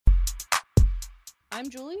I'm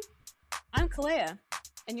Julie, I'm Kalea.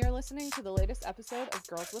 and you're listening to the latest episode of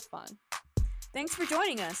Girls with Fun. Thanks for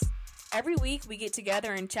joining us. Every week we get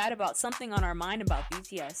together and chat about something on our mind about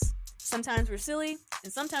BTS. Sometimes we're silly,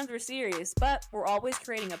 and sometimes we're serious, but we're always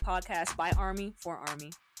creating a podcast by Army for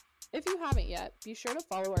Army. If you haven't yet, be sure to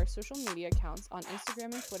follow our social media accounts on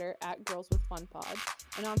Instagram and Twitter at Girls with Fun Pod,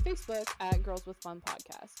 and on Facebook at Girls with Fun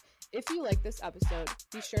Podcast. If you like this episode,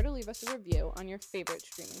 be sure to leave us a review on your favorite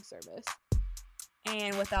streaming service.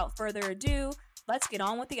 And without further ado, let's get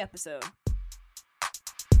on with the episode.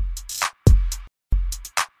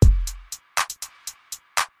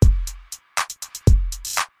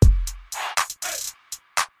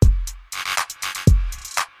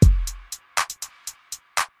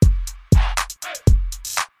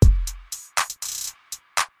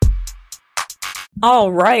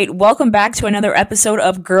 All right, welcome back to another episode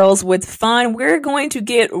of Girls with Fun. We're going to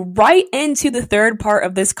get right into the third part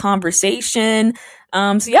of this conversation.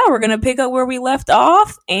 We're going to pick up where we left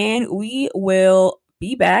off, and we will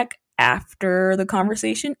be back after the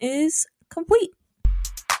conversation is complete.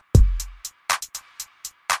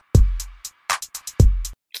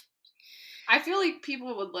 I feel like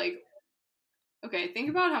people would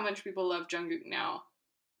think about how much people love Jungkook now.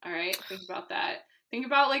 All right, think about that. Think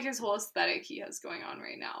about like his whole aesthetic he has going on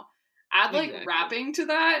right now. Add rapping to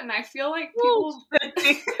that, and I feel like people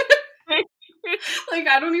like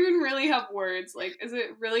I don't even really have words. Like, is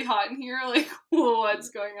it really hot in here? Like, what's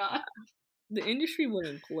going on? The industry would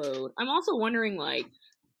implode. I'm also wondering, like,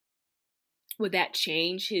 would that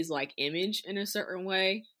change his like image in a certain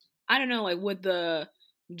way? I don't know. Like, would the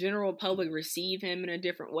general public receive him in a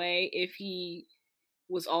different way if he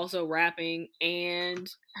was also rapping and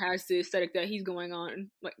has the aesthetic that he's going on,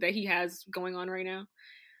 like that he has going on right now?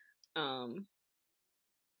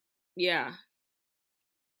 Yeah,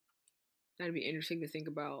 that'd be interesting to think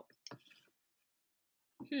about.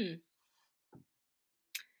 Yeah,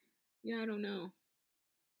 I don't know.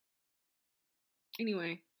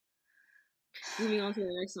 Anyway, moving on to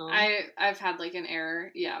the next song. I've had like an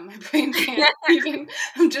error. Yeah, my brain can't even.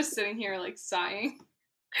 I'm just sitting here like sighing.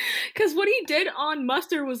 Because what he did on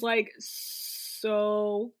Mustard was like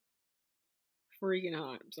so freaking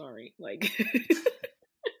hot. I'm sorry. Like,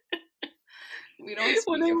 we don't speak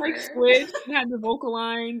when they like switched and had the vocal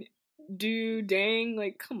line do dang,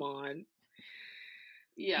 like, come on.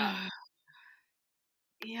 Yeah.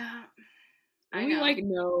 Yeah. I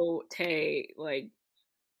know Tae, like,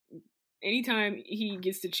 anytime he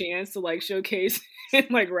gets the chance to like showcase and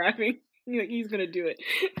like rapping, he's gonna do it.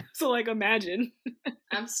 So like, imagine.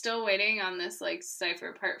 I'm still waiting on this like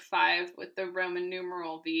Cypher Part 5 with the Roman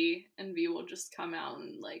numeral V, and V will just come out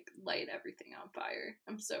and like light everything on fire.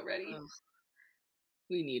 I'm so ready.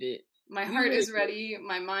 We need it. My heart is ready.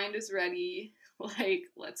 My mind is ready. Like,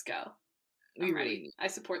 let's go. I'm ready. I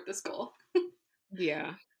support this goal.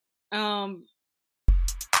 Yeah.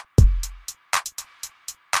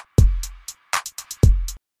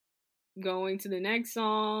 Going to the next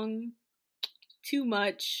song, Too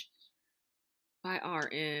Much by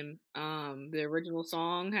RM. The original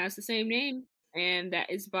song has the same name, and that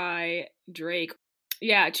is by Drake.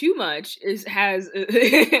 Yeah, Too Much has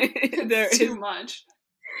Too Much.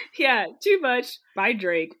 Yeah, Too Much by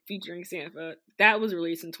Drake featuring Sampha. That was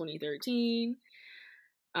released in 2013.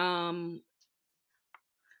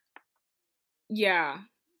 Yeah,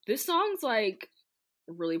 this song's like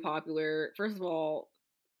really popular. First of all,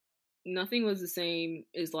 Nothing Was the Same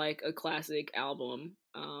is like a classic album.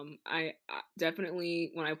 I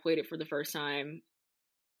definitely, when I played it for the first time,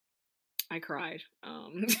 I cried.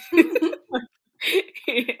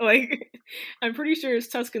 Like, I'm pretty sure it's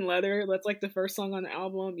Tuscan Leather. That's like the first song on the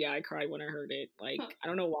album. Yeah, I cried when I heard it. Like, I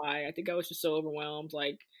don't know why. I think I was just so overwhelmed.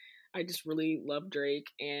 Like, I just really love Drake,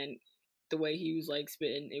 and the way he was like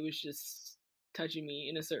spitting, it was just touching me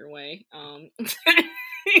in a certain way.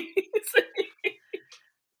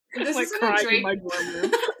 This isn't a Drake.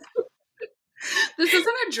 This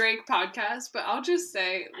isn't a Drake podcast, but I'll just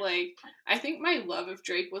say, like, I think my love of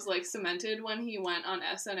Drake was like cemented when he went on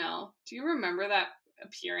SNL. Do you remember that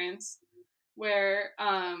appearance where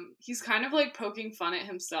he's kind of like poking fun at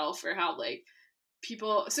himself for how like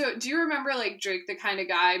people? So do you remember like Drake the Kind of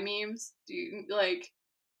Guy memes? Do you like?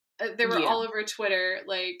 They were all over Twitter.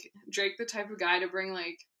 Like, Drake the type of guy to bring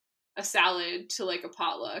like a salad to like a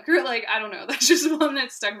potluck, or like, I don't know, that's just one that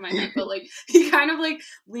stuck in my head. But like, he kind of like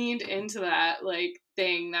leaned into that like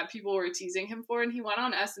thing that people were teasing him for, and he went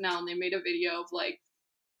on SNL and they made a video of like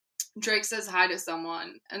Drake says hi to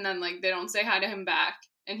someone and then like they don't say hi to him back,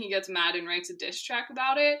 and he gets mad and writes a diss track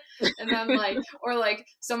about it. And then like, or like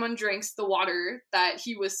someone drinks the water that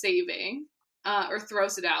he was saving or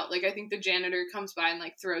throws it out. Like, I think the janitor comes by and,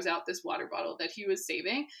 like, throws out this water bottle that he was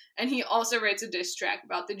saving. And he also writes a diss track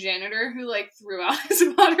about the janitor who, like, threw out his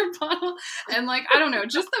water bottle. And, like, I don't know,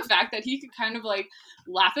 just the fact that he could kind of, like,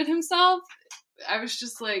 laugh at himself, I was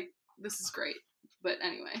just like, this is great. But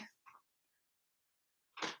anyway.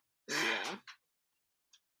 Yeah.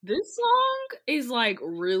 This song is, like,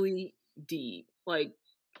 really deep. Like,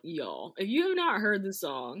 y'all, if you have not heard the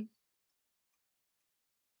song,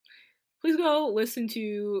 please go listen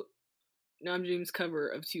to Namjoon's cover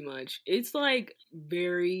of Too Much. It's, like,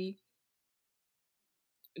 very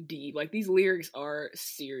deep. Like, these lyrics are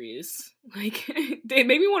serious. Like, they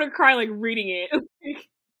make me want to cry, like, reading it.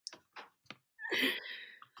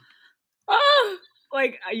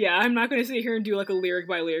 Like, yeah, I'm not going to sit here and do, like, a lyric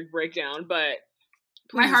by lyric breakdown, but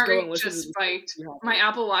my heart rate just spiked. My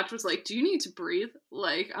Apple Watch was like, do you need to breathe?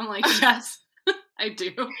 Like, I'm like, yes, I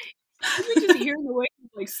do. Even just hearing the way he's,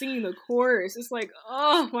 like, singing the chorus, it's like,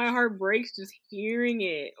 oh, my heart breaks just hearing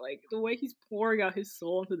it. Like, the way he's pouring out his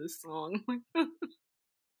soul into this song. I'm like,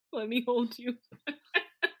 let me hold you.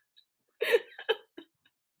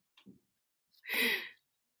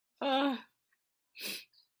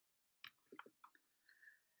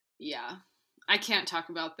 Yeah, I can't talk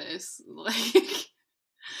about this. Like,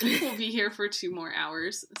 we'll be here for 2 more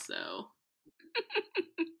hours, so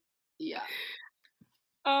yeah.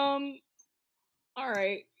 All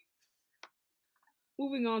right.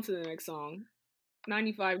 Moving on to the next song,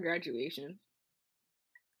 95 Graduation.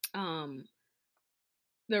 The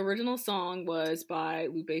original song was by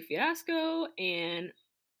Lupe Fiasco, and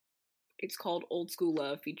it's called Old School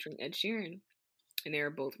Love featuring Ed Sheeran, and they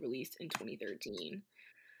were both released in 2013.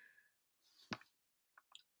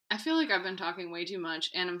 I feel like I've been talking way too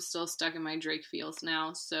much, and I'm still stuck in my Drake feels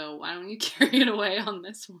now, so why don't you carry it away on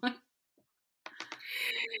this one?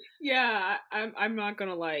 Yeah, I'm not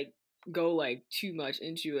gonna, like, go, like, too much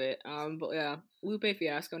into it. But yeah, Lupe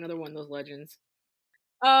Fiasco, another one of those legends.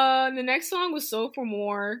 The next song was So For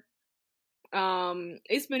More.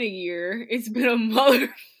 It's been a year. It's been a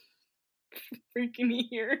mother freaking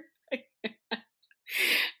year.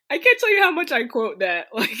 I can't tell you how much I quote that.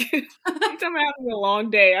 Like, anytime I'm having a long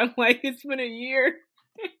day, I'm like, it's been a year.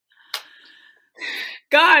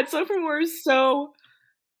 God, So For More is so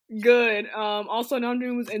good. Also,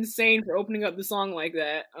 Namjoon was insane for opening up the song like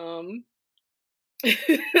that. I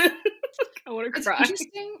want to cry. It's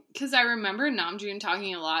interesting because I remember Namjoon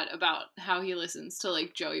talking a lot about how he listens to,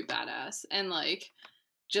 like, Joey Badass and, like,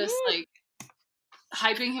 just like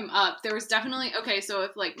hyping him up. There was definitely, okay, so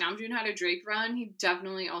if, like, Namjoon had a Drake run, he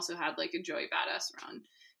definitely also had, like, a Joey Badass run,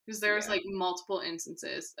 because there was like multiple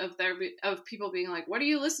instances of people being like, what are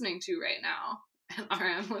you listening to right now? And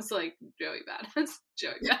RM was like, Joey Badass,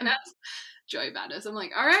 Joey Badass, Joey Badass. I'm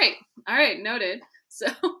like, all right, noted. So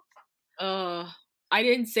I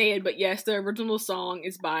didn't say it, but yes, the original song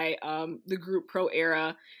is by the group Pro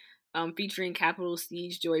Era, featuring Capital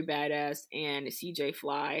Siege, Joey Badass, and CJ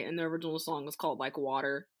Fly, and the original song was called Like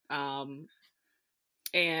Water. And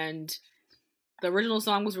the original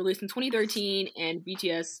song was released in 2013, and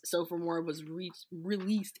BTS So For More was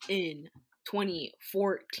released in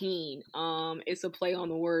 2014. It's a play on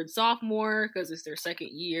the word sophomore because it's their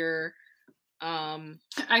second year.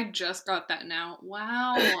 I just got that now.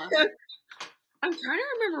 Wow. I'm trying to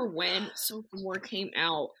remember when So For More came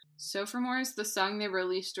out. So For More is the song they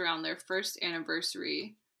released around their first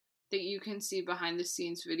anniversary that you can see behind the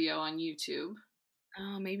scenes video on YouTube.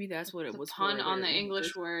 Oh, maybe that's what it was. Pun on the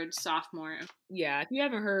English word sophomore. Yeah, if you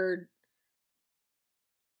haven't heard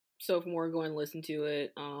So For More, go and listen to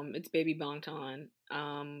it. It's Baby Bangtan.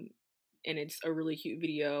 And it's a really cute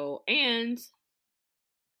video. And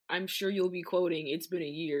I'm sure you'll be quoting, it's been a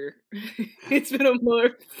year. It's been a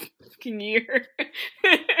motherfucking year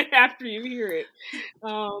after you hear it.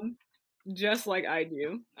 Just like I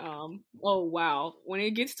do. Oh, wow. When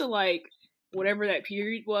it gets to, like, whatever that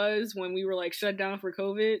period was when we were, like, shut down for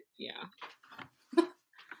COVID, yeah.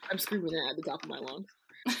 I'm screaming that at the top of my lungs.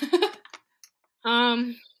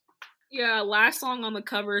 Yeah, last song on the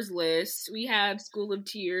covers list, we have School of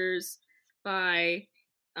Tears by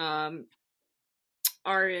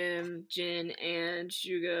RM, Jin, and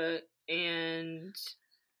Suga, and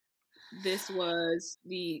this was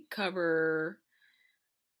the cover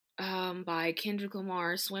by Kendrick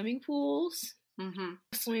Lamar, Swimming Pools. Mm-hmm.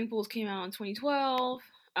 Swimming Pools came out in 2012.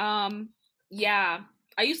 Yeah,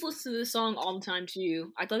 I used to listen to this song all the time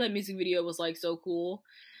too. I thought that music video was, like, so cool.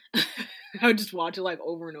 I would just watch it, like,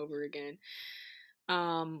 over and over again.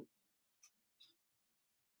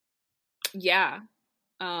 Yeah.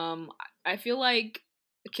 I feel like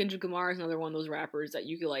Kendrick Lamar is another one of those rappers that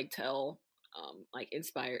you could, like, tell like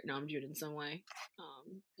inspired Namjoon in some way.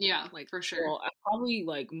 Yeah, Like, for sure. well, probably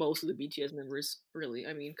like most of the BTS members, really.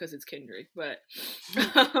 I mean, because it's Kendrick, but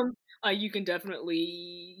you can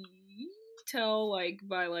definitely tell like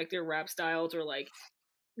by like their rap styles or like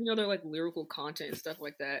their like lyrical content and stuff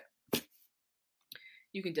like that.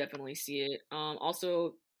 You can definitely see it.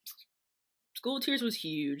 Also, School Tears was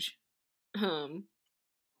huge, and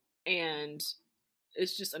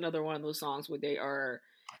it's just another one of those songs where they are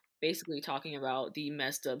basically talking about the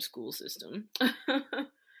messed up school system.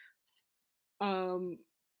 um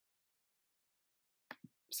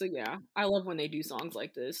so yeah, I love when they do songs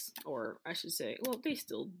like this, or I should say, well, they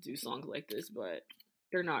still do songs like this, but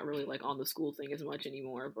they're not really like on the school thing as much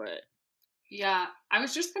anymore. But yeah, I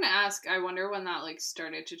was just gonna ask, I wonder when that like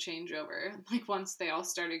started to change over, like once they all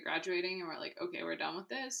started graduating and we're like, okay, we're done with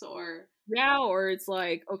this, or yeah, or it's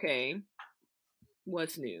like, okay,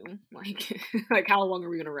 what's new? Like like how long are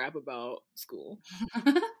we gonna rap about school?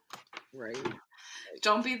 Right? Like,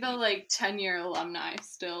 don't be the like 10-year alumni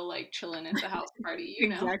still like chilling at the house party,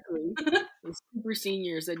 exactly. The super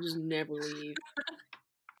seniors that just never leave.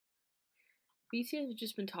 BTS has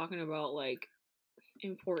just been talking about like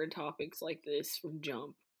important topics like this from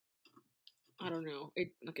jump. I don't know. It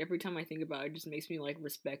like every time I think about it, it just makes me like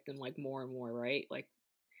respect them like more and more, right? Like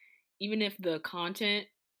even if the content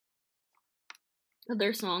of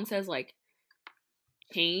their songs has like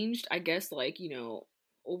changed, I guess like,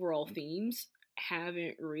 overall themes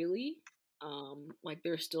haven't really. Like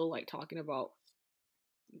they're still like talking about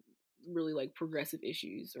really like progressive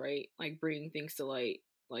issues, right? Like bringing things to light,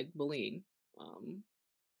 like bullying.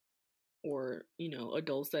 Or,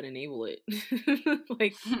 adults that enable it.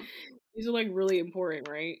 Like these are like really important,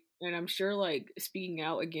 right? And I'm sure like speaking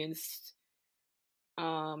out against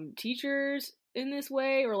teachers in this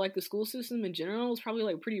way or like the school system in general is probably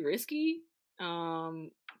like pretty risky.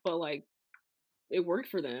 But like it worked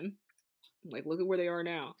for them. Like look at where they are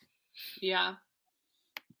now. yeah,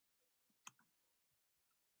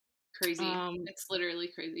 crazy. It's literally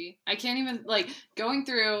crazy. I can't even like going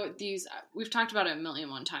through these. We've talked about it a million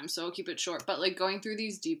one times, so I'll keep it short. But like going through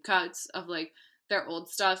these deep cuts of like their old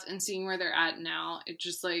stuff and seeing where they're at now, it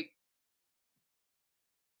just like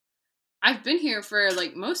I've been here for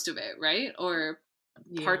like most of it, right? Or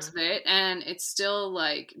parts of it, and it still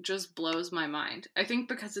like just blows my mind. I think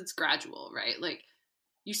because it's gradual, right? Like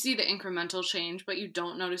you see the incremental change, but you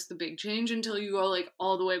don't notice the big change until you go like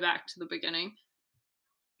all the way back to the beginning.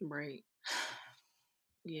 Right.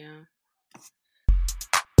 Yeah.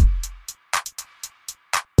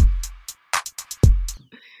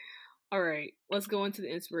 All right, let's go into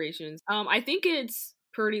the inspirations. I think it's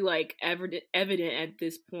pretty like evident at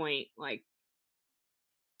this point. Like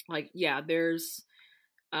yeah, there's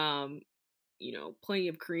plenty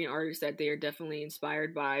of Korean artists that they are definitely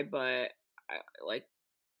inspired by, but like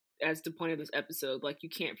as the point of this episode, like you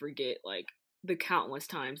can't forget like the countless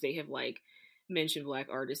times they have like mentioned Black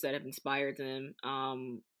artists that have inspired them.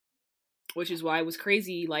 Which is why it was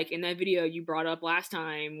crazy, like in that video you brought up last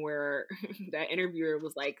time where that interviewer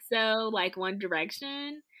was like, so like One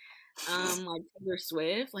Direction, like Taylor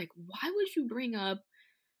Swift, like why would you bring up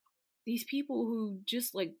these people who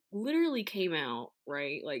just like literally came out,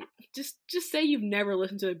 right? Like just say you've never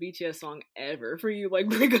listened to a BTS song ever for you like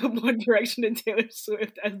bring up One Direction and Taylor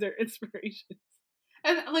Swift as their inspiration.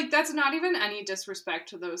 And like that's not even any disrespect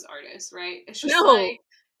to those artists, right? It's just No. like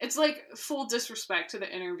it's like full disrespect to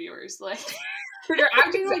the interviewers. Like they're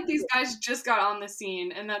acting like these guys just got on the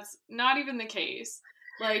scene, and that's not even the case.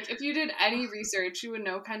 Like if you did any research, you would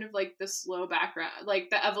know kind of like the slow background, like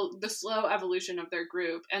the slow evolution of their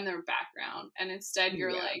group and their background. And instead,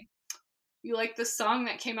 you're like, you like the song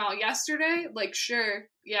that came out yesterday? Like, sure,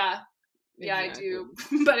 yeah, exactly. I do,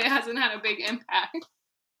 but it hasn't had a big impact.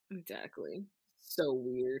 Exactly. So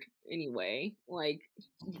weird. Anyway, like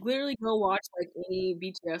literally go watch like any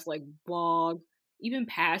BTS like blog, even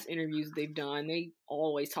past interviews they've done. They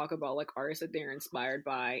always talk about like artists that they're inspired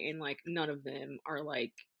by, and like none of them are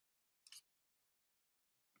like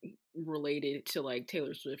related to like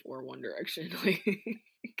Taylor Swift or One Direction. Like the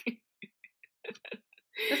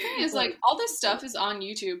thing is, like all this stuff is on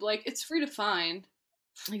YouTube. Like it's free to find.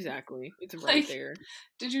 Exactly, it's right there.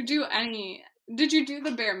 Did you do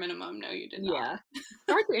the bare minimum? No, you did not. Yeah.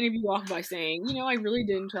 Start the interview off by saying, I really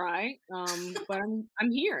didn't try, but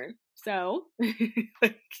I'm here. So,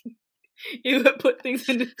 like, you put things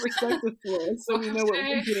into perspective for us, so we know what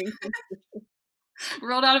we're getting.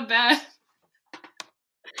 Rolled out of bed.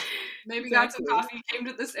 Maybe got some coffee, came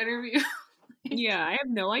to this interview. Yeah, I have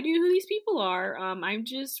no idea who these people are. I'm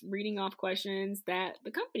just reading off questions that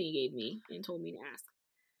the company gave me and told me to ask.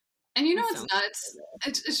 And you know It what's sounds nuts?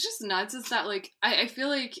 It's just nuts. It's that, like, I feel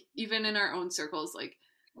like even in our own circles, like,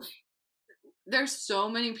 there's so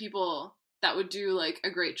many people that would do, like, a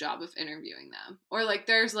great job of interviewing them. Or, like,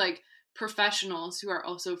 there's, like, professionals who are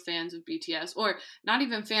also fans of BTS. Or not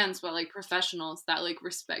even fans, but, like, professionals that, like,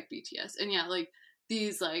 respect BTS. And yet, like,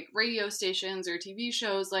 these, like, radio stations or TV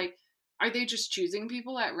shows, like, are they just choosing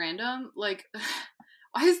people at random? Like,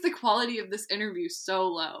 why is the quality of this interview so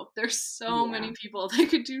low? There's so Yeah, many people that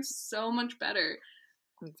could do so much better.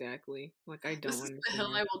 exactly. Like, I This don't is the hill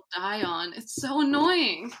I understand. will die on. It's so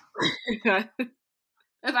annoying.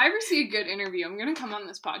 If I ever see a good interview, I'm gonna come on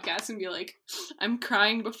this podcast and be like, I'm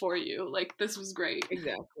crying before you. Like, this was great.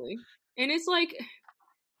 Exactly. And it's like,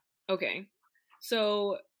 okay,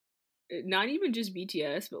 so not even just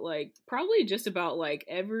BTS, but like probably just about like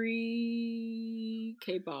every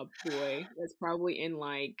K-pop boy that's probably in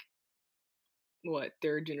like what,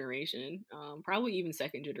 third generation, probably even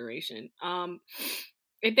second generation.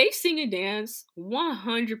 If they sing and dance,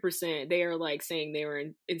 100% they are like saying they were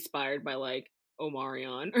inspired by like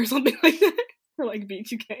Omarion or something like that, or like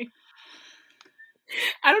B2K.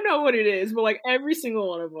 I don't know what it is, but like every single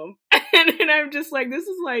one of them. And I'm just like, this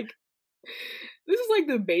is like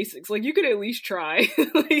the basics. Like, you could at least try.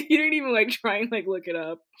 Like, you didn't even like try and like look it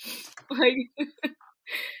up. Like,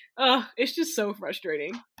 it's just so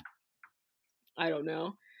frustrating. I don't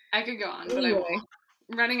know. I could go on, but I Anyway, won't.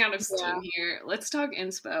 I'm running out of yeah, steam here. Let's talk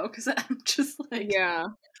inspo, because I'm just like, yeah.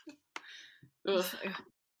 ugh.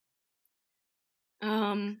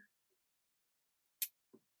 Um.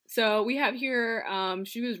 So we have here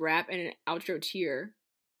Suga's rap and an outro tier,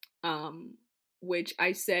 which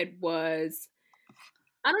I said was,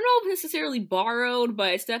 I don't know if necessarily borrowed,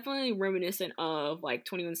 but it's definitely reminiscent of like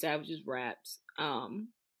 21 Savage's raps. And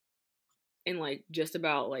like just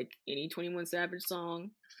about like any 21 Savage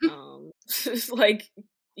song. It's like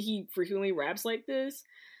he frequently raps like this.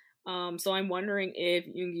 So I'm wondering if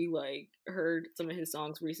Yoongi like heard some of his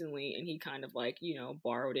songs recently and he kind of like,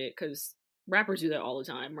 borrowed it, because rappers do that all the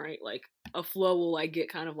time, right? Like a flow will like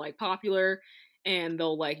get kind of like popular and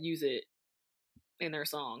they'll like use it in their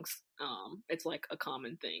songs. It's like a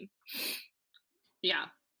common thing. Yeah.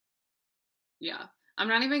 Yeah. I'm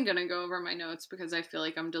not even gonna go over my notes because I feel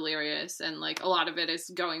like I'm delirious, and like a lot of it is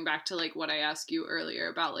going back to like what I asked you earlier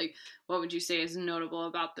about like what would you say is notable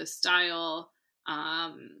about this style,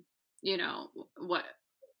 you know,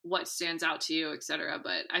 what stands out to you, etc.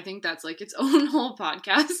 But I think that's like its own whole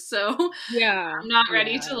podcast, so Yeah, I'm not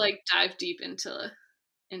ready yeah, to like dive deep into that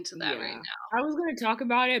right yeah. now. I was gonna talk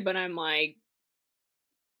about it, but I'm like,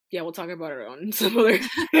 yeah, we'll talk about it on some other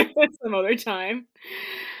some other time.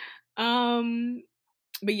 Um,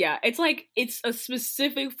 but yeah, it's like it's a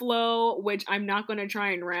specific flow which I'm not gonna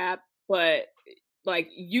try and rap, but like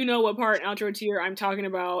what part in outro tier I'm talking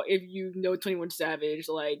about if you know 21 Savage.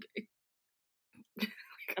 Like,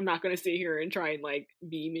 I'm not gonna sit here and try and like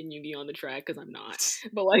be Min Yoongi on the track because I'm not.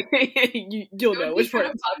 But like you'll It would know be which kind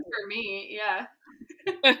part of I'm fun for me, yeah.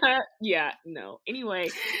 talking. Yeah, no. Anyway,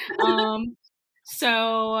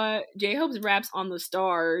 so J-Hope's raps on the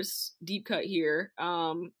stars, deep cut here,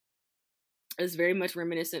 is very much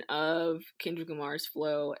reminiscent of Kendrick Lamar's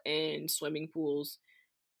flow and Swimming Pools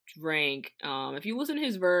Drank. If you listen to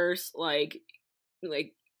his verse, like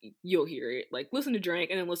you'll hear it. Like, listen to Drank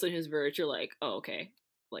and then listen to his verse, you're like, oh, okay.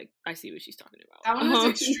 Like, I see what she's talking That one was about.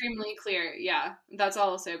 extremely clear. Yeah, that's all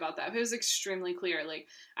I'll say about that. It was extremely clear. Like,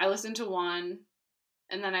 I listened to one,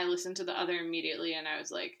 and then I listened to the other immediately, and I was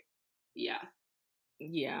like, yeah.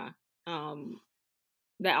 Yeah.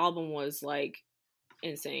 That album was like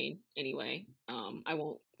insane. Anyway, I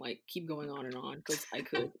won't like keep going on and on because I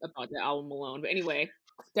could about the album alone. But anyway,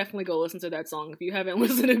 definitely go listen to that song if you haven't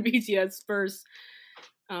listened to BTS first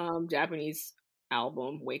Japanese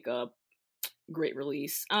album, Wake Up. Great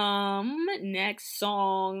release. Next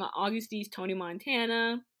song, Augusti's Tony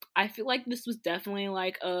Montana. I feel like this was definitely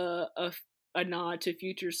like a nod to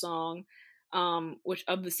Future song, which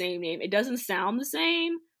of the same name. It doesn't sound the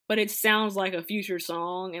same, but it sounds like a Future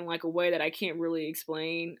song in like a way that I can't really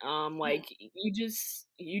explain. Like you just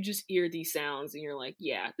hear these sounds and you're like,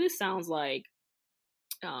 yeah, this sounds like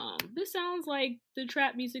the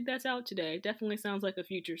trap music that's out today. Definitely sounds like a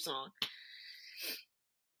Future song.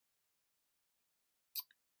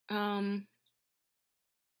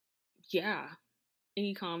 Yeah.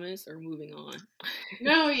 Any comments or moving on?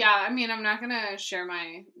 No, yeah. I mean, I'm not gonna share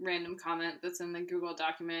my random comment that's in the Google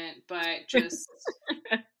document, but just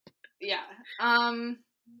yeah.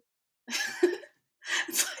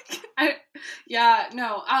 It's like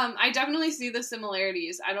I definitely see the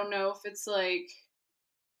similarities. I don't know if it's like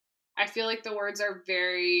I feel like the words are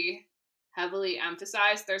very heavily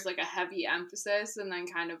emphasized. There's like a heavy emphasis and then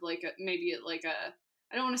kind of like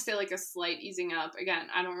I don't want to say like a slight easing up. Again,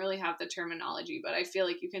 I don't really have the terminology, but I feel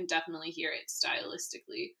like you can definitely hear it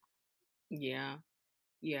stylistically. Yeah.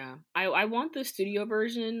 Yeah. I want the studio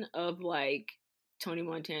version of like Tony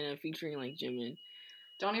Montana featuring like Jimin.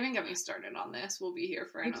 Don't even get me started on this. We'll be here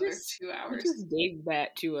for He another just 2 hours. He just gave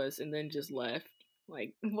that to us and then just left.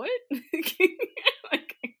 Like, what?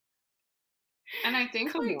 Like, and I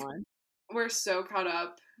think come like on. we're so caught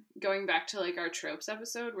up, going back to like our tropes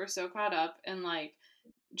episode, we're so caught up in like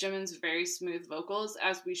Jimin's very smooth vocals,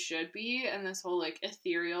 as we should be, and this whole like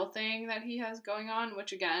ethereal thing that he has going on,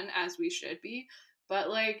 which again, as we should be. But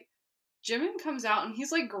like Jimin comes out and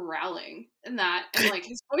he's like growling in that, and like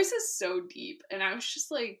his voice is so deep, and I was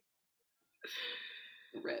just like,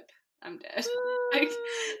 rip, I'm dead. Like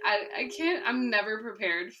I can't, I'm never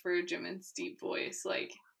prepared for Jimin's deep voice.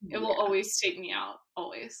 Like it will always take me out,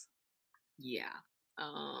 always. Yeah.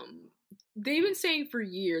 They've been saying for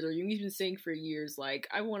years, or Yoongi's been saying for years, like,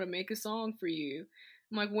 I want to make a song for you.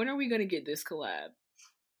 I'm like, when are we gonna get this collab?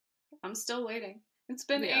 I'm still waiting. It's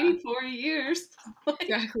been 84 years.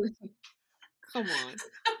 Exactly. Come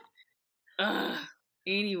on.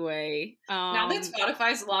 Anyway, now that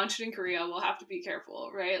Spotify's launched in Korea, we'll have to be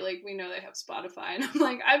careful, right? Like we know they have Spotify, and I'm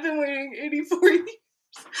like, I've been waiting 84 years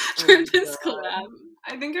for this collab.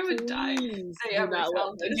 I think I would die if they ever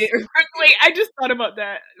found this. Wait, I just thought about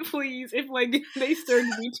that. Please, if like they search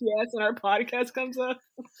BTS and our podcast comes up.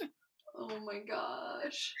 Oh my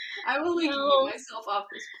gosh. I will like eat myself off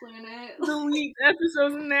this planet. Delete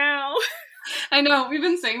episodes now. I know, we've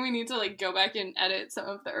been saying we need to like go back and edit some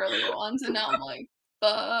of the earlier ones, and now I'm like,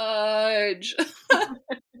 fudge.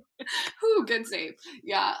 Ooh, good save.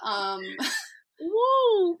 Yeah,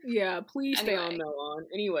 Woo! Yeah, please stay on Melon.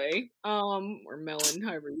 Anyway, or Melon,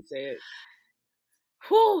 however you say it.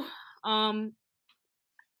 Whew.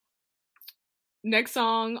 Next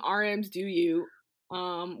song, RM's Do You,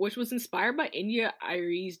 which was inspired by India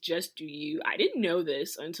Irie's Just Do You. I didn't know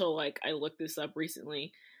this until like I looked this up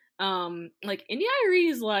recently. Like India Arie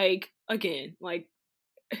is like, again, like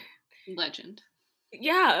legend.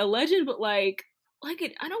 Yeah, a legend, but like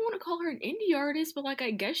it, I don't want to call her an indie artist, but like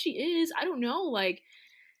I guess she is. I don't know, like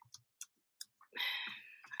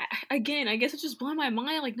again, I guess it's just blowing my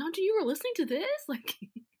mind. Like, Namjoon, you were listening to this, like,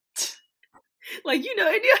 like you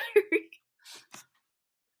know, India Arie.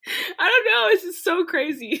 I don't know. It's just so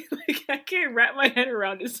crazy. Like I can't wrap my head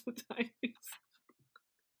around it sometimes.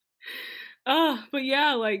 But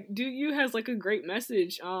yeah, like Do You has like a great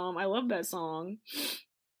message. I love that song.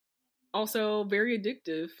 Also very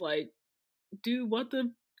addictive. Like, do what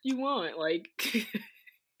the you want. Like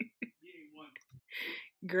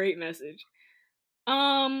great message.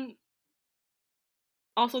 Also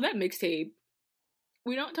that mixtape.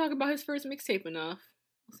 We don't talk about his first mixtape enough.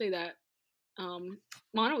 I'll say that.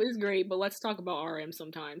 Mono is great, but let's talk about RM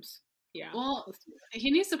sometimes. Yeah. Well,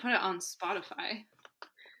 he needs to put it on Spotify.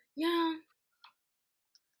 Yeah.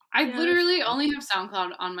 I literally only have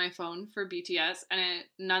SoundCloud on my phone for BTS, and it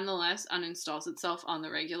nonetheless uninstalls itself on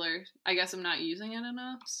the regular. I guess I'm not using it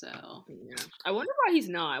enough, so. Yeah. I wonder why he's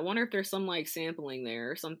not. I wonder if there's some, like, sampling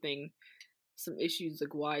there or something, some issues,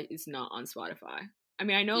 like, why it's not on Spotify. I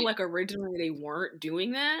mean, I know, like, originally they weren't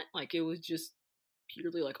doing that. Like, it was just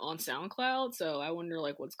purely, like, on SoundCloud, so I wonder,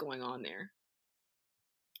 like, what's going on there.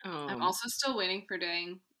 I'm also still waiting for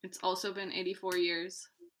Dang. It's also been 84 years.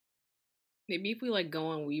 Maybe if we, like, go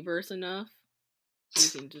on Weverse enough, we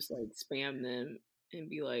can just, like, spam them and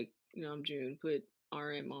be like, you know, Namjoon, put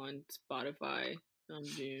RM on Spotify.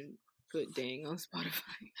 Namjoon, put Dang on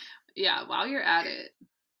Spotify. Yeah, while you're at it.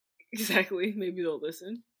 Exactly. Maybe they'll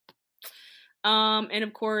listen. And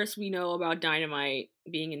of course, we know about Dynamite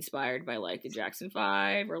being inspired by, like, the Jackson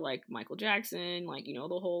 5 or, like, Michael Jackson. Like, you know,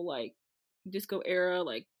 the whole, like, disco era.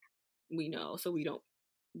 Like, we know. So we don't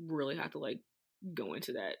really have to, like, go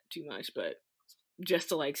into that too much, but just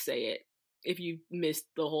to like say it, if you missed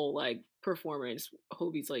the whole like performance,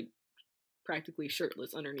 Hobie's like practically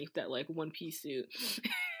shirtless underneath that like one-piece suit.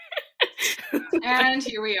 And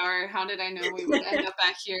here we are. How did I know we would end up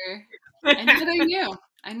back here? And yet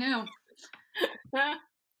I knew.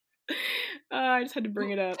 I just had to bring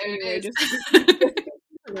it up. There anyway, it is. just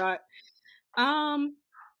forgot.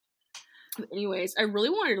 Anyways, I really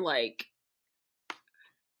wanted to like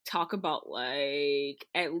talk about like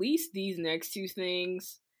at least these next two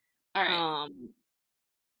things. All right.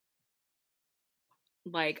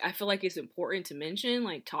 Like I feel like it's important to mention,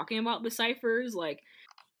 like talking about the ciphers. Like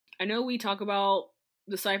I know we talk about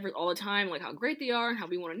the ciphers all the time, like how great they are and how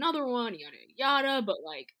we want another one, yada yada. But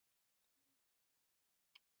like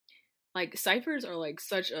like ciphers are like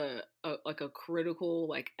such a like a critical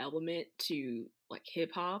like element to like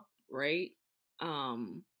hip hop, right?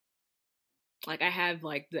 Um like I have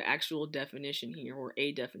like the actual definition here, or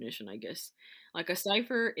a definition, I guess. Like a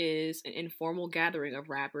cipher is an informal gathering of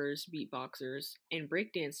rappers, beatboxers, and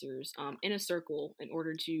breakdancers in a circle in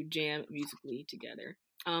order to jam musically together.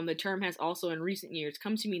 The term has also in recent years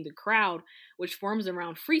come to mean the crowd, which forms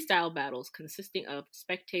around freestyle battles consisting of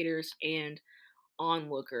spectators and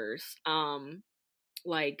onlookers.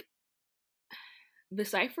 Like the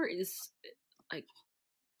cipher is like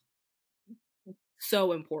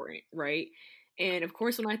so important, right? And of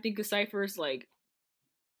course, when I think of ciphers, like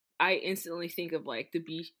I instantly think of like the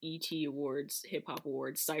BET Awards, Hip Hop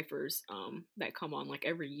Awards ciphers that come on like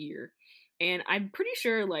every year, and I'm pretty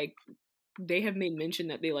sure like they have made mention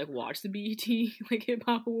that they like watch the BET like Hip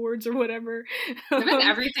Hop Awards or whatever. Given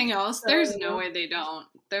everything else, there's no So way they don't.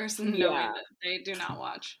 There's no way yeah, that they do not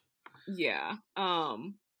watch. yeah,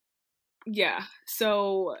 yeah.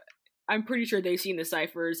 So I'm pretty sure they've seen the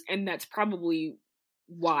ciphers, and that's probably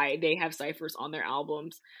why they have ciphers on their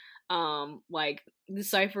albums. Like the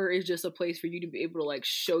cipher is just a place for you to be able to like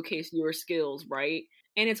showcase your skills, right?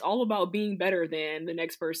 And it's all about being better than the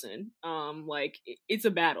next person. Like it's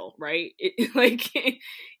a battle, right? Like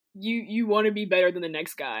you want to be better than the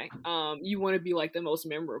next guy. You want to be like the most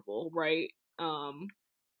memorable, right?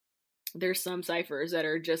 There's some ciphers that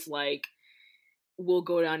are just like will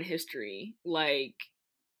go down history, like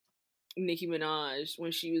Nicki Minaj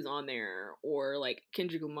when she was on there, or like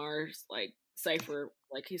Kendrick Lamar's like cipher,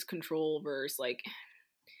 like his Control verse. Like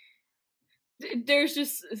there's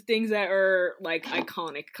just things that are like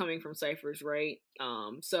iconic coming from ciphers, right?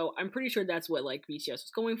 So I'm pretty sure that's what like BTS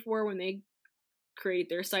was going for when they created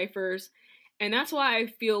their ciphers, and that's why I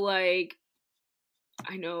feel like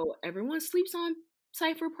I know everyone sleeps on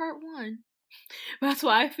Cipher Part 1, but that's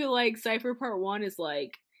why I feel like Cipher Part 1 is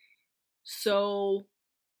like so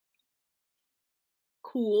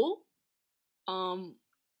cool.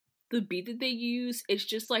 The beat that they use, it's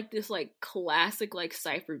just like this like classic like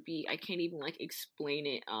cipher beat. I can't even like explain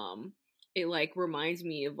it. It like reminds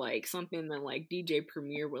me of like something that like DJ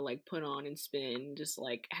Premier would like put on and spin, just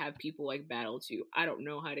like have people like battle to. I don't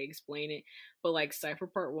know how to explain it, but like Cipher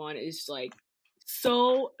Part 1 is like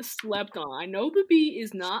so slept on. I know the beat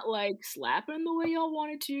is not like slapping the way y'all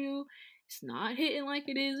want it to. It's not hitting like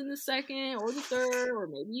it is in the second or the third or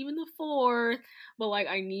maybe even the fourth. But like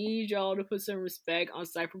I need y'all to put some respect on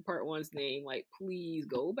Cipher Part 1's name. Like please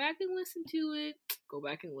go back and listen to it. Go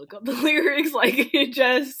back and look up the lyrics. Like it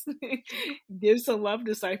just give some love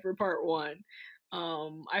to Cipher Part 1.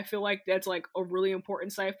 I feel like that's like a really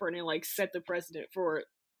important cipher, and it like set the precedent for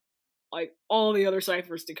like all the other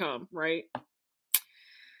ciphers to come, right?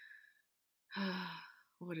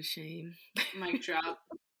 What a shame. Mic drop.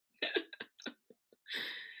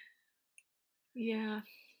 Yeah.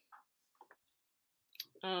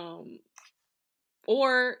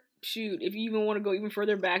 Or shoot, if you even want to go even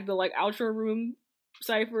further back, the like outro room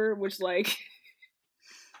cipher, which like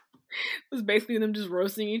was basically them just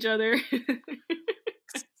roasting each other. It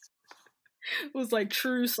was like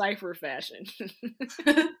true cipher fashion.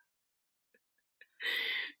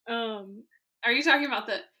 Are you talking about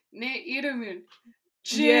the Ne Iramun?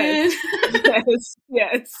 Yes.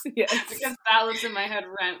 Yes. Because that lives in my head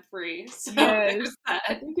rent free. So yes. there's that.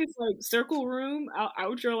 I think it's like Circle Room,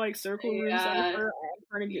 outro like Circle Room cipher. I'm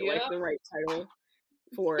trying to get like the right title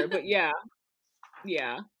for it, but yeah.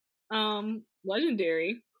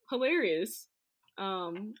 Legendary, hilarious,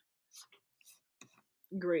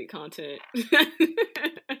 great content.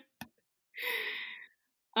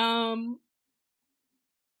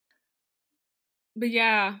 But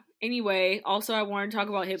yeah, anyway, also I wanted to talk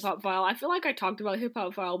about Hip Hop File. I feel like I talked about Hip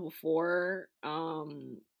Hop File before.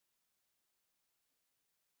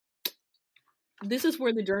 This is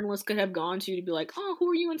where the journalist could have gone to be like, oh,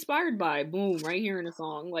 who are you inspired by? Boom, right here in a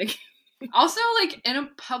song. Like also like in a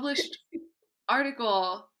published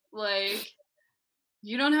article, like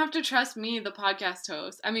you don't have to trust me, the podcast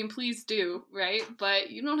host. I mean, please do, right?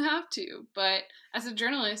 But you don't have to. But as a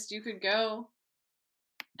journalist, you could go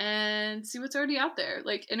and see what's already out there.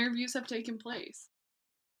 Like interviews have taken place.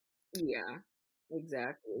 Yeah,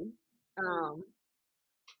 exactly.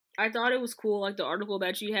 I thought it was cool, like the article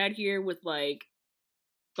that you had here with like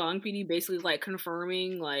Song PD basically like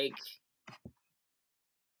confirming like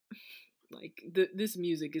this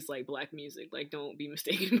music is like black music. Like don't be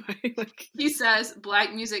mistaken by it. Like he says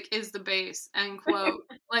black music is the base, end quote.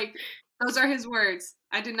 Like those are his words.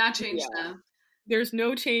 I did not change them. There's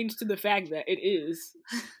no change to the fact that it is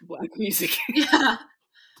black music. Yeah.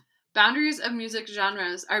 Boundaries of music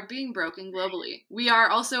genres are being broken globally. We are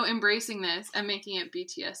also embracing this and making it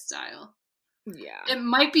BTS style. Yeah. It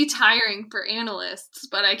might be tiring for analysts,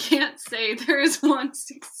 but I can't say there is one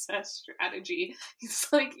success strategy.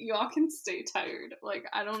 It's like, y'all can stay tired. Like,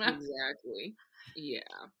 I don't know. Exactly. Yeah.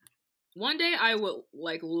 One day I would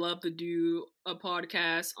like love to do a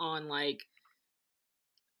podcast on like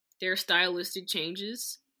their stylistic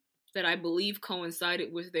changes that I believe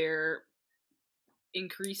coincided with their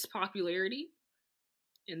increased popularity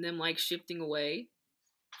and them like shifting away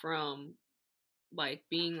from like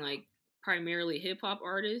being like primarily hip hop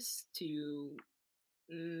artists to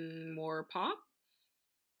more pop.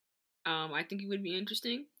 I think it would be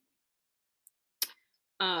interesting.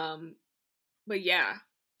 But yeah,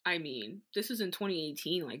 I mean, this was in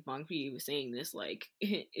 2018. Like Bang P was saying this, like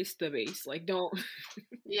it's the base. Like don't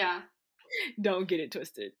Yeah. don't get it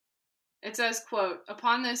twisted. It says, quote,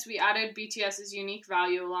 upon this, we added BTS's unique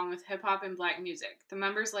value along with hip-hop and black music. The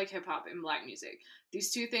members like hip-hop and black music.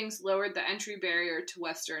 These two things lowered the entry barrier to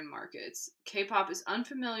Western markets. K-pop is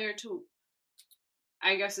unfamiliar to,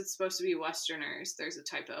 I guess it's supposed to be Westerners, there's a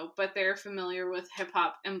typo, but they're familiar with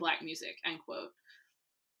hip-hop and black music, end quote.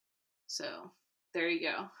 So, there you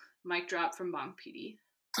go. Mic drop from Bang PD.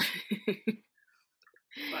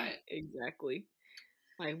 But exactly.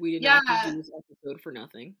 Like we did not just do this episode for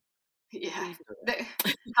nothing. Yeah.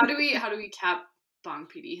 How do we cap Bang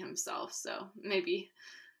PD himself? So maybe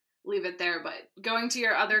leave it there. But going to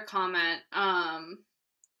your other comment,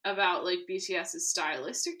 about like BTS's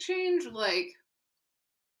stylistic change, like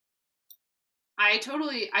I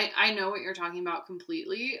know what you're talking about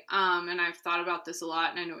completely. And I've thought about this a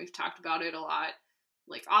lot, and I know we've talked about it a lot,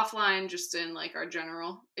 like offline, just in like our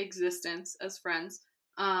general existence as friends.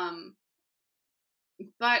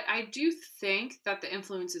 But I do think that the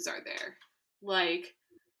influences are there. Like,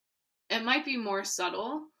 it might be more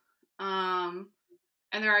subtle. And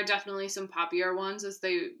there are definitely some poppier ones as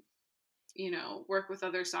they, work with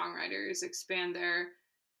other songwriters, expand their,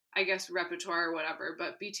 I guess, repertoire or whatever.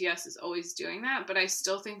 But BTS is always doing that. But I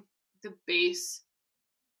still think the base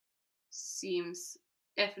seems,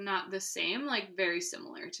 if not the same, like very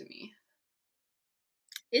similar to me.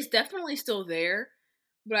 It's definitely still there.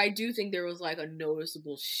 But I do think there was like a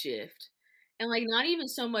noticeable shift. And like not even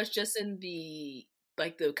so much just in the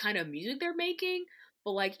like the kind of music they're making,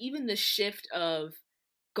 but like even the shift of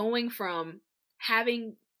going from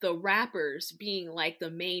having the rappers being like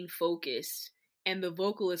the main focus and the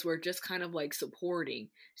vocalists were just kind of like supporting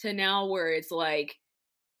to now where it's like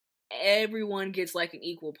everyone gets like an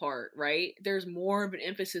equal part, right? There's more of an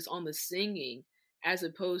emphasis on the singing as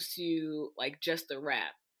opposed to like just the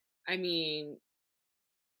rap. I mean,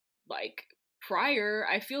 like prior,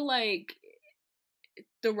 I feel like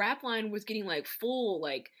the rap line was getting like full,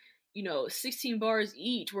 like, 16 bars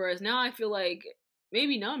each, whereas now I feel like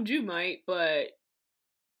maybe Namjoon might, but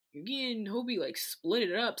you're getting Hobie like split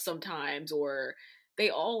it up sometimes, or they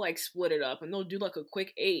all like split it up and they'll do like a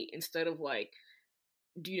quick 8 instead of like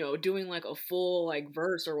doing like a full like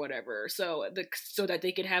verse or whatever, so that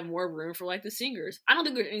they could have more room for like the singers. I don't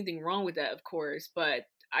think there's anything wrong with that, of course, but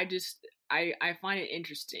I find it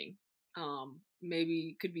interesting.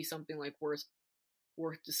 Maybe could be something like worth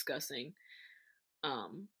discussing.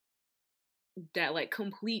 That like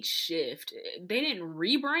complete shift. They didn't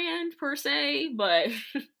rebrand per se, but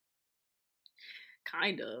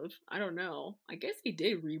kind of. I don't know. I guess they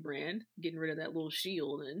did rebrand, getting rid of that little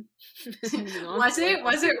shield and was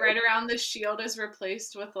it right around the shield is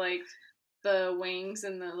replaced with like the wings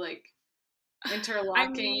and the like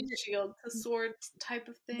interlocking shield to sword type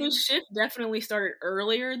of thing? The shift definitely started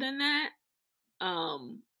earlier than that.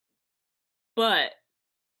 But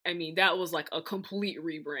I mean that was like a complete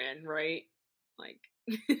rebrand, right? Like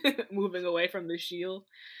moving away from the shield.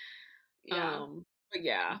 Yeah. But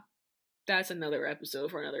yeah, that's another episode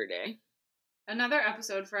for another day. Another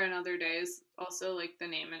episode for another day is also like the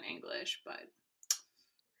name in English, but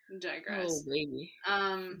digress. Oh baby.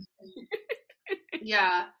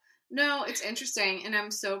 Yeah. No, it's interesting, and I'm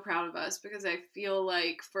so proud of us because I feel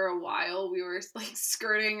like for a while we were like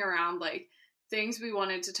skirting around like things we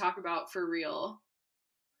wanted to talk about for real.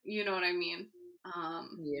 You know what I mean?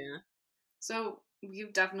 Yeah. So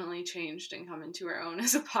we've definitely changed and come into our own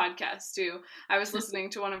as a podcast too. I was listening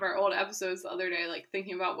to one of our old episodes the other day, like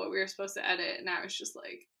thinking about what we were supposed to edit, and I was just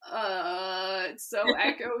like, it's so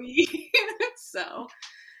echoey. So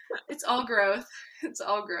it's all growth. It's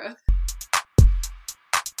all growth.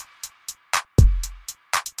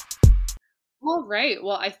 All right.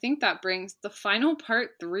 Well, I think that brings the final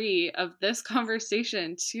part 3 of this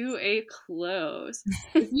conversation to a close.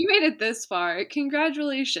 If you made it this far,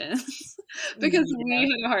 congratulations. Because we had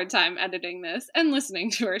a hard time editing this and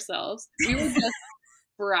listening to ourselves. We were just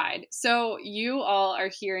fried. So you all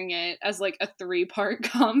are hearing it as like a 3-part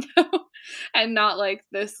combo and not like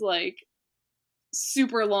this like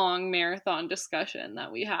super long marathon discussion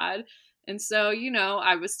that we had. And so,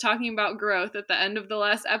 I was talking about growth at the end of the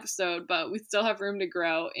last episode, but we still have room to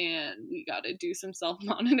grow and we got to do some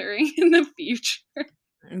self-monitoring in the future.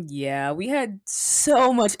 Yeah, we had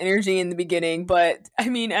so much energy in the beginning, but I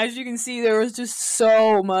mean, as you can see, there was just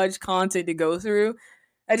so much content to go through.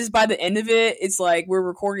 I just, by the end of it, it's like we're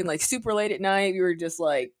recording like super late at night. We were just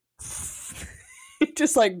like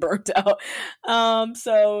just like burnt out.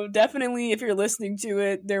 So definitely, if you're listening to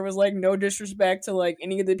it, there was like no disrespect to like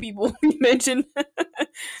any of the people we mentioned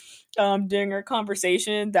during our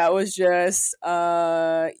conversation. That was just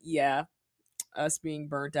yeah, us being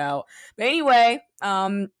burnt out. But anyway,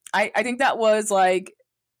 I think that was like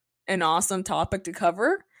an awesome topic to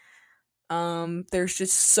cover. There's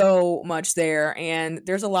just so much there, and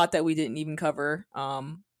there's a lot that we didn't even cover.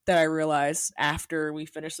 That I realized after we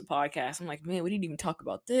finished the podcast. I'm like, man, we didn't even talk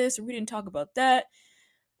about this, or we didn't talk about that.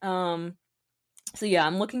 So yeah,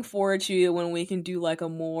 I'm looking forward to when we can do like a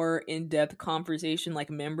more in-depth conversation, like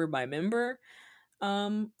member by member,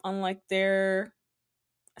 on like their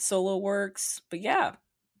solo works. But yeah,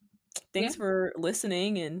 thanks for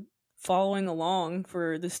listening and following along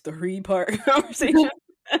for this 3-part conversation.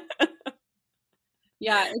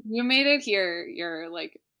 Yeah, if you made it here, you're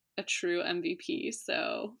like a true MVP.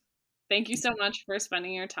 So thank you so much for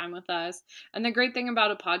spending your time with us. And the great thing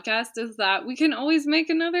about a podcast is that we can always make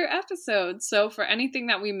another episode. So for anything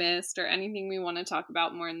that we missed or anything we want to talk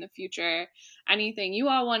about more in the future, anything you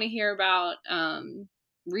all want to hear about,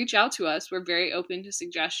 reach out to us. We're very open to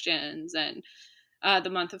suggestions. And the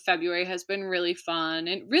month of February has been really fun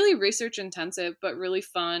and really research intensive, but really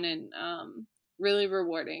fun and really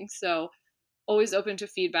rewarding. So always open to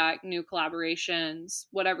feedback, new collaborations,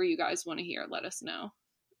 whatever you guys want to hear, let us know.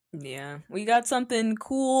 Yeah, we got something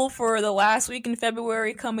cool for the last week in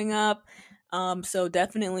February coming up. So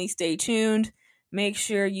definitely stay tuned. Make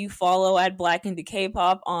sure you follow at Black Indie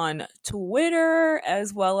K-Pop on Twitter,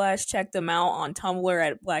 as well as check them out on Tumblr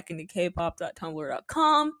at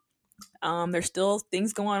blackindiekpop.tumblr.com. There's still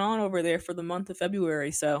things going on over there for the month of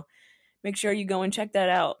February, so make sure you go and check that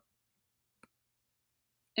out.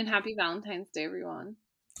 And happy Valentine's Day, everyone.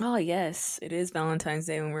 Oh, yes. It is Valentine's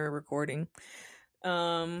Day when we're recording.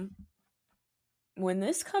 When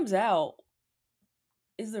this comes out,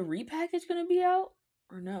 is the repackage going to be out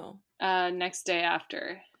or no? Next day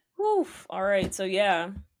after. Oof. All right. So,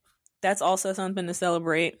 yeah. That's also something to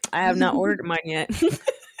celebrate. I have not ordered mine yet.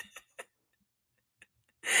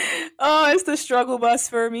 Oh, it's the struggle bus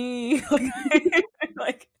for me.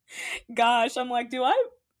 Like, gosh, I'm like,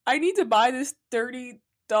 I need to buy this $30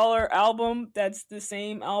 album that's the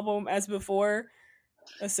same album as before,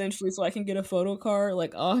 essentially, so I can get a photo card.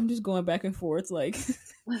 Like, oh, I'm just going back and forth. Like,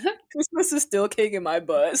 Christmas is still kicking my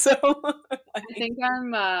butt. So I think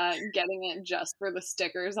I'm getting it just for the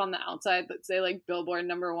stickers on the outside that say like Billboard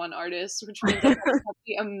 #1 artist, which means I have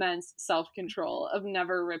the immense self-control of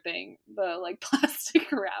never ripping the like plastic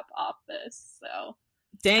wrap off this. So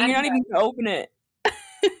dang, you're not even gonna open it.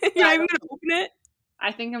 You're not even gonna open it.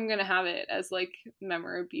 I think I'm gonna have it as like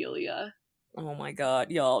memorabilia. Oh my god,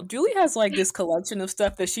 y'all. Julie has like this collection of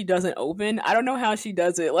stuff that she doesn't open. I don't know how she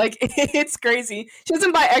does it. Like, it's crazy. She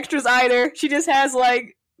doesn't buy extras either. She just has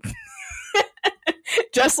like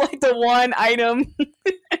just like the one item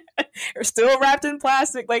or still wrapped in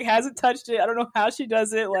plastic, like hasn't touched it. I don't know how she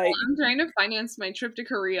does it. Like, I'm trying to finance my trip to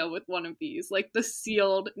Korea with one of these, like the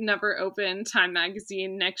sealed, never open Time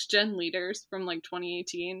Magazine Next Gen Leaders from like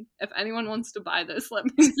 2018. If anyone wants to buy this, let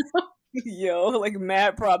me know. Yo, like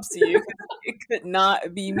mad props to you. It could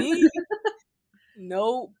not be me.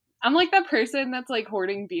 Nope. I'm like that person that's like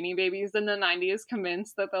hoarding Beanie Babies in the 90s,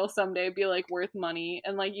 convinced that they'll someday be like worth money.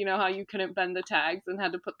 And like, you know how you couldn't bend the tags and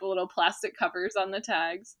had to put the little plastic covers on the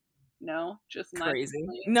tags? No, just crazy.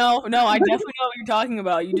 No, I definitely know what you're talking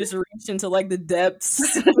about. You just reached into like the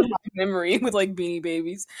depths of my memory with like Beanie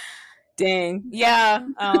Babies. Dang. Yeah.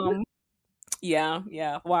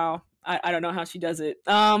 Yeah. Wow. I don't know how she does it.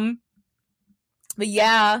 But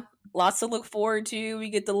yeah, lots to look forward to. We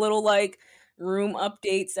get the little like room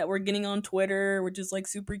updates that we're getting on Twitter, which is like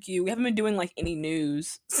super cute. We haven't been doing like any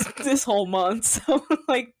news this whole month, so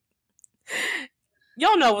like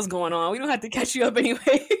y'all know what's going on. We don't have to catch you up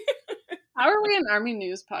anyway. How are we an Army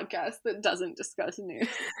News podcast that doesn't discuss news?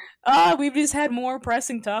 We've just had more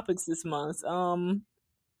pressing topics this month.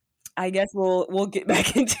 I guess we'll get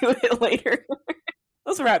back into it later.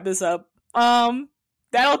 Let's wrap this up. That'll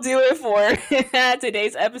do it for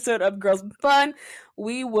today's episode of Girls with Fun.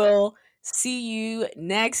 We will see you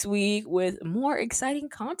next week with more exciting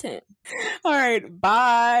content. All right,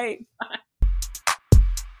 bye. Bye.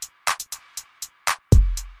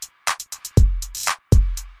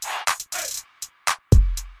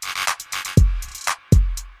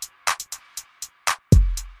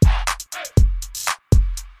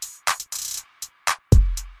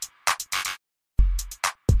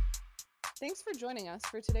 Thanks for joining us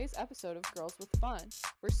for today's episode of Girls with Fun.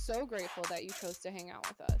 We're so grateful that you chose to hang out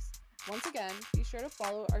with us. Once again, be sure to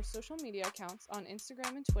follow our social media accounts on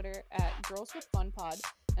Instagram and Twitter at Girls with Fun Pod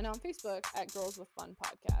and on Facebook at Girls with Fun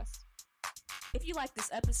Podcast. If you like this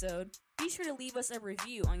episode, be sure to leave us a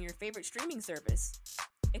review on your favorite streaming service.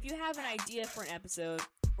 If you have an idea for an episode,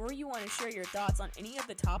 or you want to share your thoughts on any of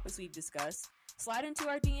the topics we've discussed, slide into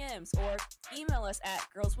our DMs or email us at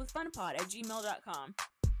girlswithfunpod@gmail.com.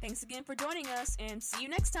 Thanks again for joining us, and see you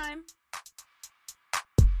next time!